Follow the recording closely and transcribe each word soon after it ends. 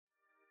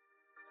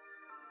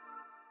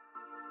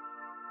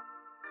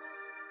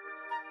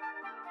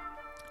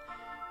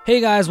Hey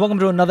guys, welcome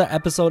to another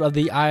episode of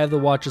the Eye of the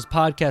Watchers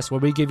podcast, where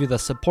we give you the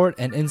support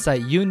and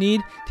insight you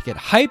need to get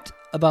hyped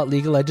about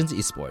League of Legends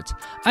esports.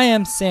 I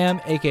am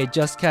Sam, aka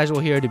Just Casual,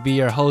 here to be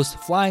your host,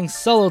 flying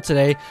solo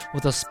today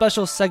with a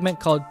special segment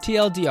called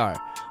TLDR,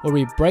 where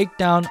we break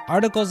down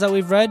articles that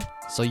we've read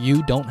so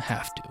you don't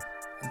have to.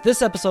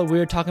 This episode, we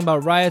are talking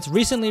about Riot's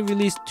recently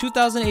released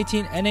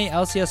 2018 NA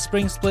LCS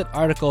Spring Split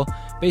article,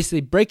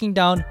 basically breaking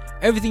down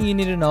everything you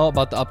need to know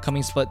about the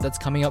upcoming split that's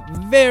coming up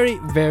very,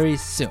 very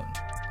soon.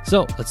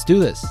 So let's do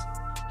this.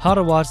 How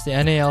to watch the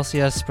NA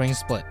LCS Spring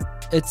Split.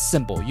 It's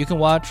simple. You can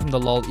watch from the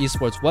LoL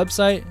Esports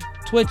website,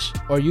 Twitch,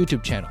 or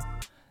YouTube channel.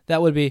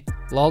 That would be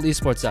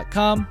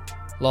lolesports.com,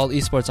 LoL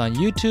Esports on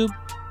YouTube,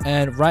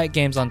 and Riot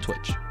Games on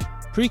Twitch.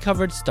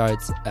 Pre-coverage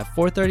starts at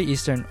 4:30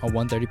 Eastern or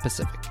 1:30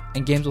 Pacific,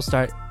 and games will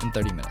start in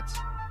 30 minutes.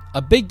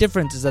 A big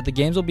difference is that the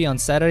games will be on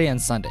Saturday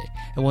and Sunday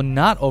and will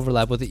not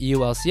overlap with the EU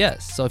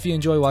LCS, so if you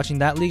enjoy watching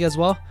that league as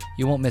well,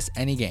 you won't miss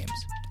any games.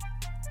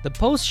 The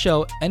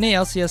post-show NA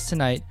LCS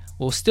Tonight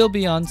will still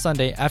be on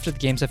Sunday after the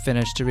games have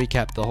finished to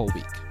recap the whole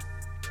week.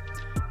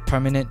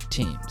 Permanent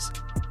teams.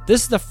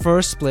 This is the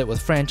first split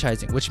with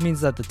franchising, which means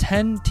that the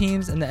 10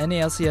 teams in the NA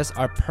LCS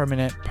are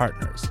permanent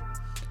partners.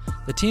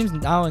 The teams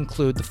now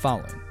include the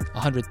following: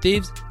 100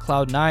 Thieves,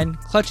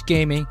 Cloud9, Clutch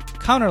Gaming,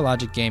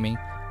 Counterlogic Gaming,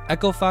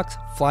 Echo Fox,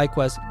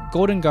 FlyQuest,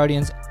 Golden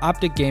Guardians,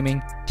 Optic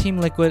Gaming, Team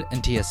Liquid,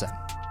 and TSM.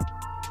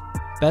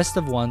 Best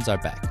of ones are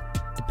back.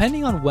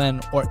 Depending on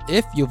when or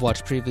if you've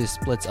watched previous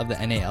splits of the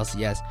NA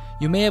LCS,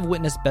 you may have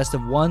witnessed best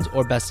of ones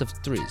or best of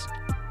threes.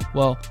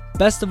 Well,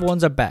 best of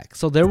ones are back,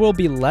 so there will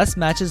be less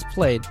matches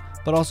played,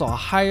 but also a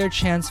higher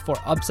chance for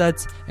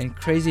upsets and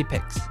crazy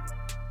picks.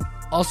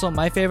 Also,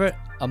 my favorite,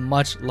 a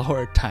much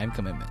lower time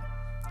commitment.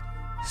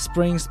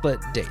 Spring Split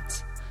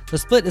dates. The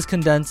split is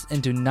condensed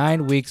into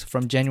 9 weeks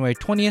from January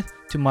 20th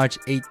to March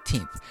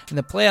 18th, and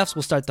the playoffs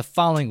will start the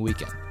following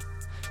weekend.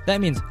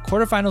 That means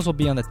quarterfinals will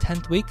be on the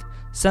 10th week,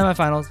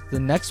 semifinals the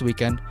next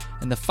weekend,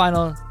 and the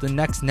final the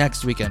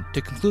next weekend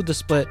to conclude the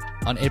split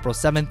on April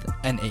 7th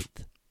and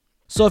 8th.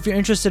 So if you're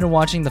interested in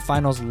watching the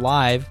finals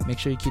live, make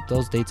sure you keep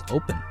those dates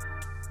open.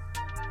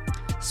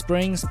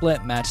 Spring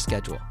Split match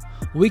schedule.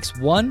 Weeks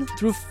 1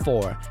 through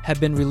 4 have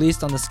been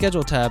released on the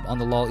schedule tab on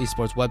the LoL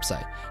Esports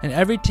website, and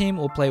every team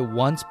will play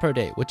once per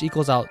day, which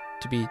equals out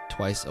to be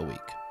twice a week.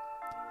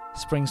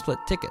 Spring Split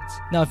tickets.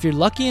 Now, if you're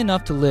lucky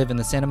enough to live in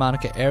the Santa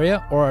Monica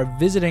area or are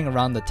visiting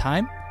around the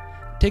time,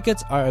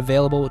 tickets are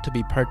available to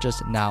be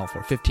purchased now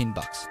for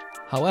 $15.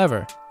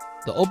 However,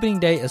 the opening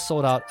day is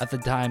sold out at the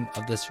time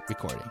of this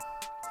recording.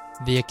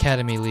 The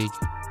Academy League.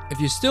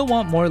 If you still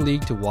want more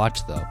league to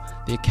watch though,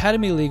 the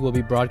Academy League will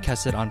be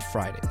broadcasted on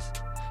Fridays.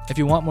 If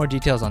you want more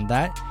details on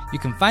that, you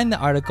can find the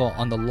article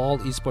on the LoL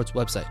Esports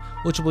website,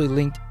 which will be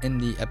linked in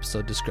the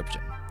episode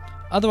description.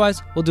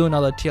 Otherwise, we'll do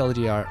another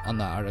TLDR on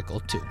the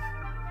article too.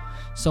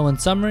 So in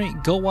summary,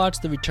 go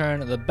watch the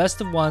return of the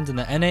best of ones in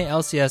the NA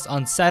LCS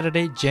on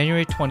Saturday,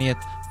 January 20th,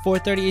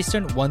 4:30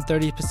 Eastern,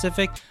 1:30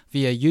 Pacific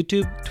via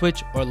YouTube,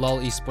 Twitch, or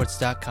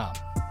lolesports.com.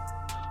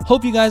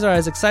 Hope you guys are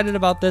as excited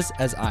about this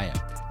as I am.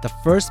 The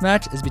first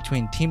match is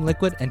between Team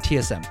Liquid and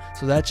TSM,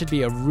 so that should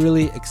be a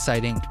really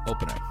exciting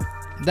opener.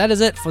 That is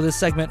it for this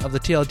segment of the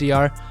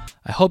TLDR.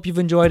 I hope you've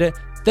enjoyed it.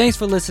 Thanks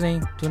for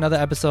listening to another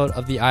episode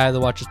of the Eye of the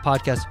Watchers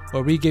podcast,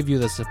 where we give you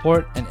the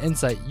support and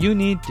insight you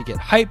need to get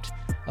hyped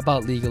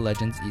about League of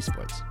Legends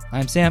esports.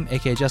 I'm Sam,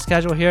 aka Just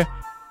Casual here.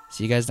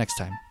 See you guys next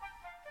time.